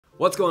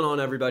What's going on,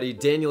 everybody?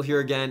 Daniel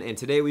here again, and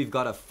today we've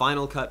got a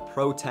Final Cut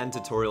Pro 10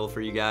 tutorial for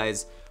you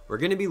guys. We're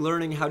going to be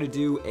learning how to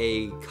do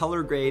a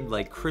color grade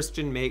like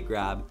Christian mate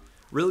grab,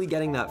 really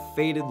getting that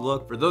faded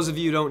look. For those of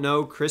you who don't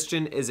know,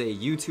 Christian is a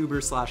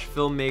YouTuber slash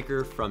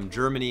filmmaker from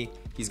Germany.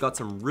 He's got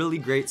some really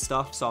great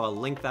stuff, so I'll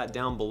link that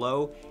down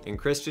below. And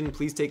Christian,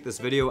 please take this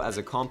video as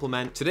a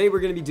compliment. Today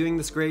we're going to be doing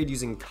this grade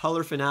using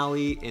Color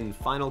Finale in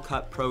Final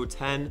Cut Pro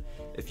 10.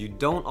 If you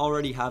don't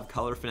already have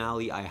Color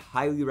Finale, I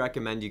highly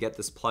recommend you get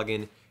this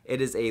plugin. It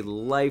is a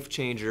life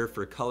changer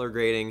for color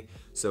grading,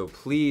 so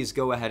please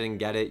go ahead and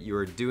get it. You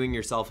are doing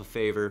yourself a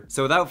favor.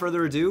 So without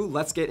further ado,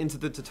 let's get into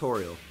the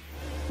tutorial.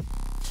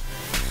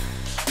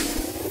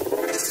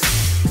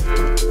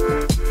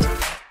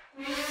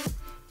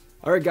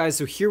 Alright guys,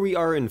 so here we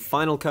are in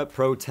Final Cut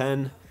Pro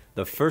 10.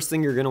 The first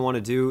thing you're going to want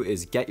to do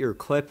is get your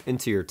clip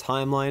into your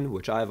timeline,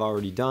 which I've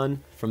already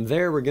done. From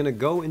there, we're going to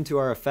go into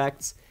our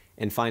effects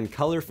and find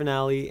Color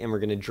Finale, and we're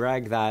going to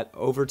drag that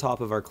over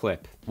top of our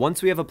clip.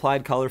 Once we have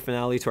applied Color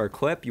Finale to our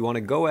clip, you want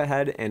to go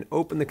ahead and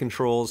open the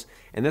controls,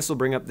 and this will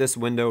bring up this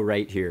window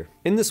right here.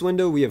 In this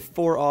window, we have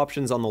 4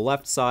 options on the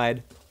left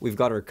side. We've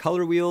got our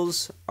color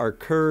wheels, our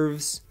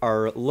curves,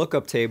 our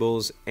lookup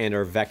tables, and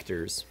our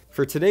vectors.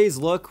 For today's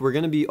look, we're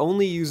going to be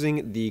only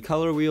using the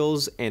color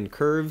wheels and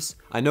curves.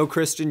 I know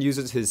Christian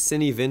uses his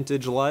Cine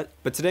Vintage LUT,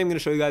 but today I'm going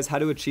to show you guys how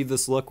to achieve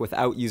this look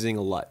without using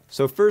a LUT.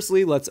 So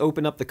firstly, let's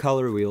open up the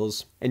color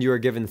wheels, and you are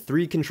given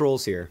 3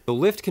 controls here. The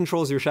lift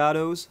controls your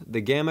shadows,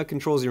 the gamma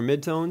controls your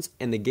midtones,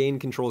 and the gain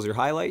controls your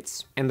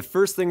highlights. And the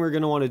first thing we're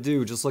going to want to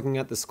do, just looking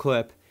at this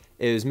clip,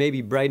 is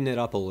maybe brighten it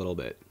up a little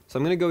bit. So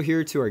I'm going to go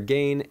here to our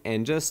gain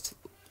and just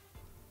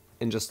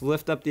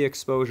lift up the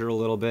exposure a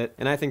little bit,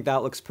 and I think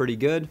that looks pretty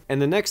good.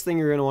 And the next thing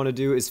you're going to want to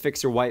do is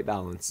fix your white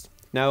balance.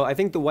 Now, I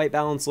think the white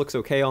balance looks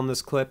okay on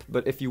this clip,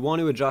 but if you want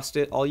to adjust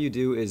it, all you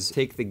do is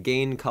take the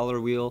gain color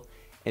wheel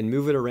and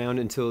move it around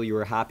until you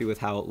are happy with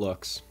how it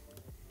looks.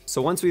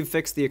 So once we've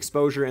fixed the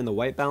exposure and the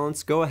white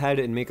balance, go ahead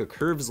and make a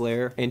curves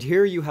layer, and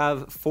here you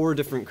have 4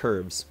 different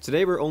curves.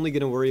 Today we're only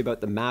going to worry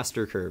about the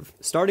master curve.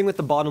 Starting with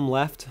the bottom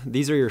left,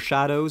 these are your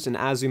shadows, and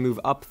as we move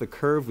up the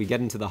curve, we get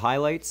into the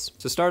highlights.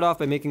 So start off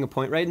by making a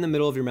point right in the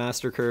middle of your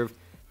master curve,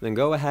 then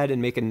go ahead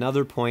and make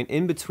another point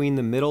in between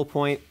the middle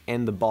point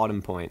and the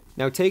bottom point.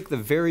 Now take the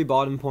very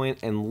bottom point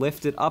and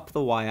lift it up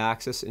the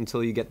y-axis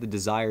until you get the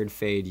desired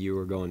fade you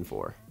were going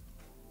for.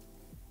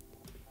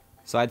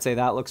 So I'd say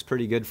that looks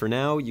pretty good for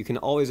now. You can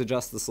always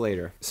adjust this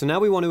later. So now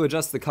we want to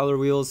adjust the color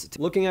wheels.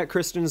 Looking at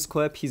Christian's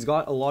clip, he's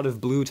got a lot of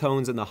blue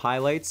tones in the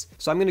highlights.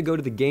 So I'm going to go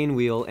to the gain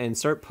wheel and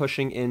start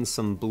pushing in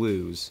some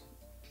blues.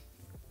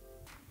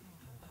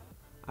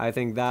 I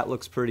think that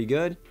looks pretty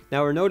good.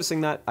 Now we're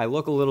noticing that I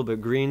look a little bit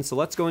green, so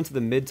let's go into the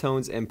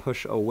midtones and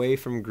push away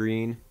from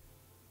green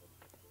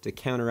to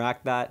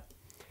counteract that.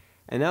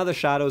 And now the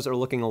shadows are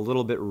looking a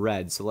little bit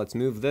red, so let's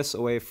move this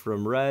away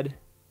from red.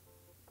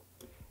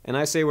 And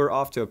I say we're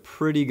off to a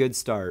pretty good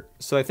start.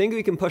 So I think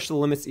we can push the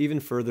limits even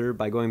further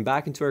by going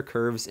back into our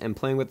curves and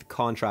playing with the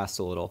contrast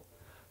a little.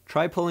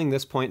 Try pulling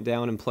this point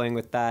down and playing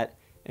with that,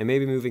 and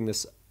maybe moving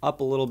this up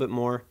a little bit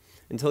more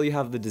until you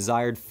have the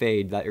desired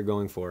fade that you're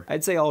going for.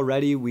 I'd say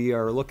already we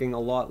are looking a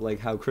lot like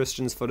how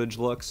Christian's footage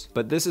looks,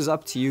 but this is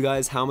up to you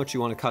guys how much you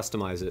want to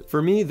customize it.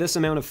 For me, this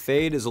amount of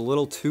fade is a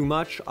little too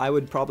much. I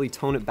would probably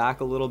tone it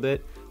back a little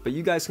bit, but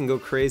you guys can go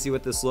crazy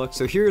with this look.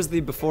 So here's the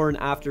before and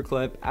after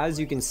clip. As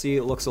you can see,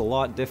 it looks a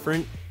lot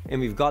different,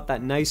 and we've got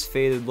that nice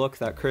faded look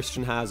that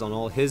Christian has on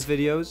all his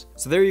videos.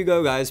 So there you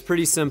go, guys,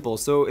 pretty simple.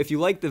 So if you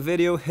liked the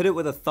video, hit it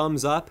with a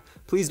thumbs up.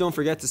 Please don't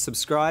forget to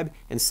subscribe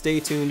and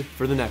stay tuned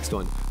for the next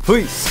one.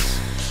 Peace!